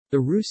The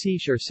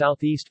Hrusish or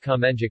Southeast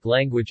Kamenjic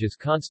languages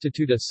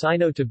constitute a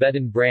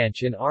Sino-Tibetan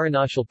branch in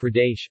Arunachal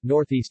Pradesh,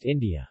 northeast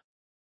India.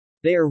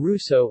 They are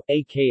Ruso,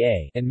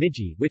 aka, and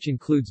Miji, which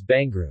includes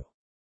Bangru.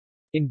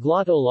 In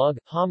Glottolog,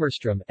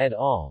 Hammarström, et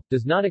al.,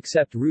 does not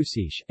accept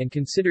Hrusish, and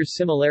considers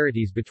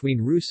similarities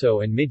between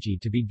Ruso and Miji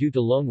to be due to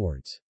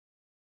loanwords.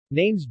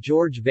 Names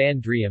George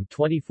van Driem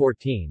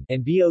 2014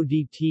 and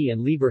Bodt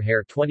and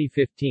Lieberherr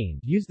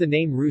 2015 use the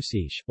name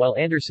Hrusish, while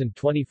Anderson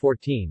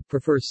 2014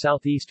 prefers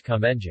Southeast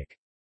Kamenjic.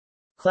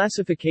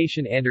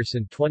 Classification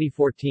Anderson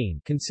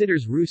 2014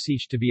 considers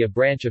Hrusish to be a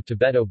branch of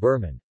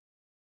Tibeto-Burman.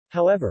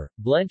 However,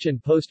 Blench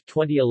and Post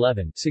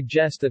 2011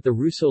 suggest that the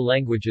Ruso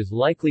languages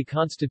likely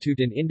constitute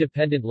an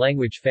independent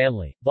language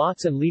family.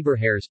 Botts and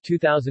Lieberherr's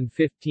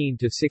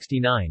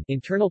 2015-69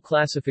 internal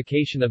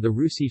classification of the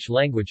Hrusish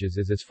languages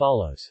is as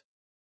follows.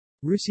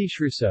 Hrusish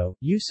Ruso,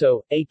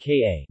 Uso,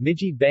 aka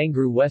Miji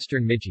Bangru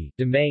Western Miji,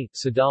 Damay,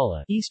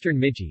 Sadala, Eastern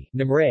Miji,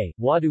 Namre,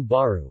 Wadu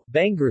Baru,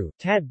 Bangru,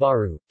 Tad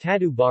Baru,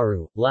 Tadu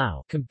Baru,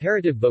 Lao.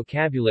 Comparative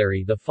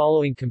vocabulary. The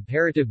following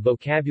comparative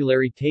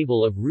vocabulary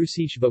table of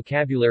Hrusish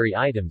vocabulary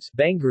items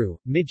Bangru,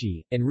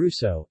 Miji, and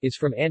Ruso is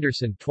from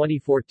Anderson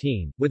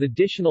 2014, with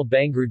additional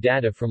Bangru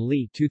data from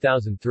Lee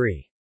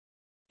 2003.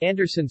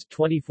 Anderson's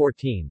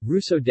 2014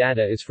 Ruso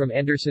data is from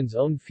Anderson's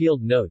own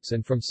field notes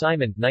and from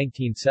Simon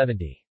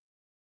 1970.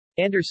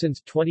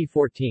 Anderson's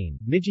 2014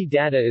 Miji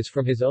data is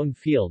from his own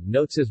field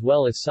notes as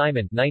well as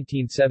Simon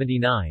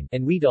 1979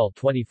 and Weedall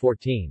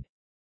 2014.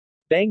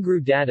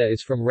 Bangru data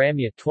is from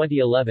Ramya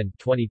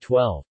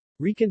 2011-2012.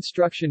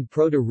 Reconstruction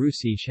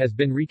Proto-Hrusish has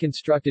been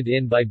reconstructed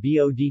in by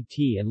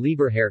Bodt and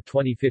Lieberherr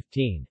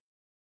 2015.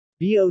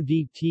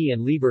 Bodt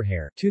and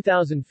Lieberherr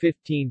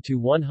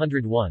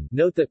 2015-101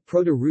 note that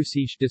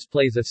Proto-Hrusish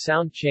displays a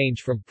sound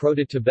change from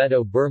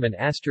Proto-Tibeto-Burman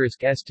 *s to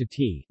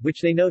t,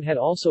 which they note had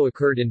also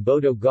occurred in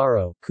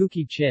Bodo-Garo,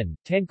 Kuki-Chin,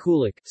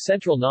 Tangkulik,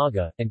 Central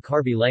Naga, and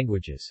Karbi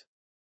languages.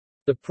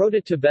 The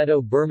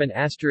Proto-Tibeto-Burman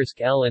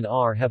 *l and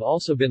r have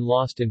also been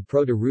lost in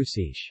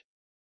Proto-Hrusish.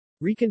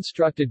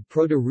 Reconstructed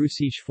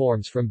Proto-Hrusish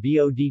forms from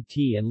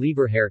Bodt and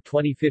Lieberherr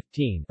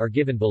 2015 are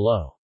given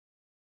below.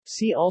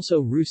 See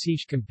also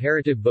Hrusish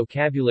Comparative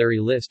Vocabulary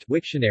List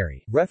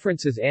Wiktionary,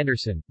 references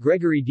Anderson,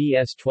 Gregory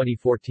D.S.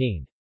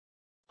 2014.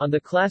 On the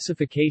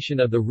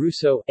Classification of the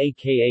Ruso,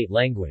 aka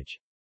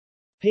language.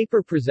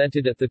 Paper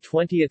presented at the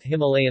 20th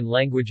Himalayan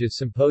Languages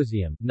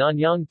Symposium,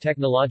 Nanyang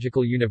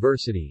Technological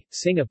University,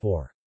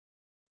 Singapore.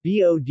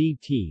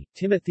 Bodt,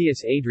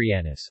 Timotheus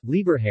Adrianus,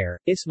 Lieberherr,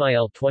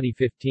 Ismail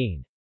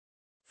 2015.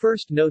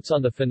 First Notes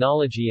on the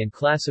Phonology and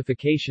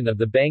Classification of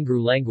the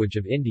Bangru Language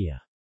of India.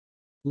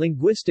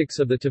 Linguistics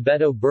of the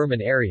Tibeto-Burman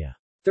Area.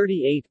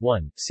 38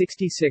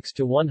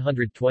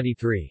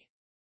 66-123.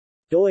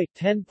 doi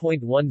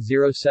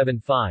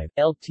 10.1075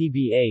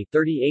 LTBA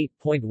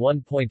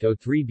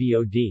 38.1.03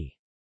 BOD.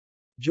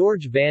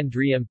 George van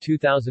Driem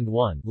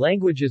 2001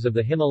 Languages of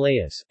the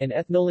Himalayas, an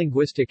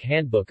Ethnolinguistic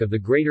Handbook of the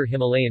Greater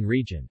Himalayan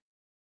Region.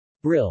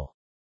 Brill.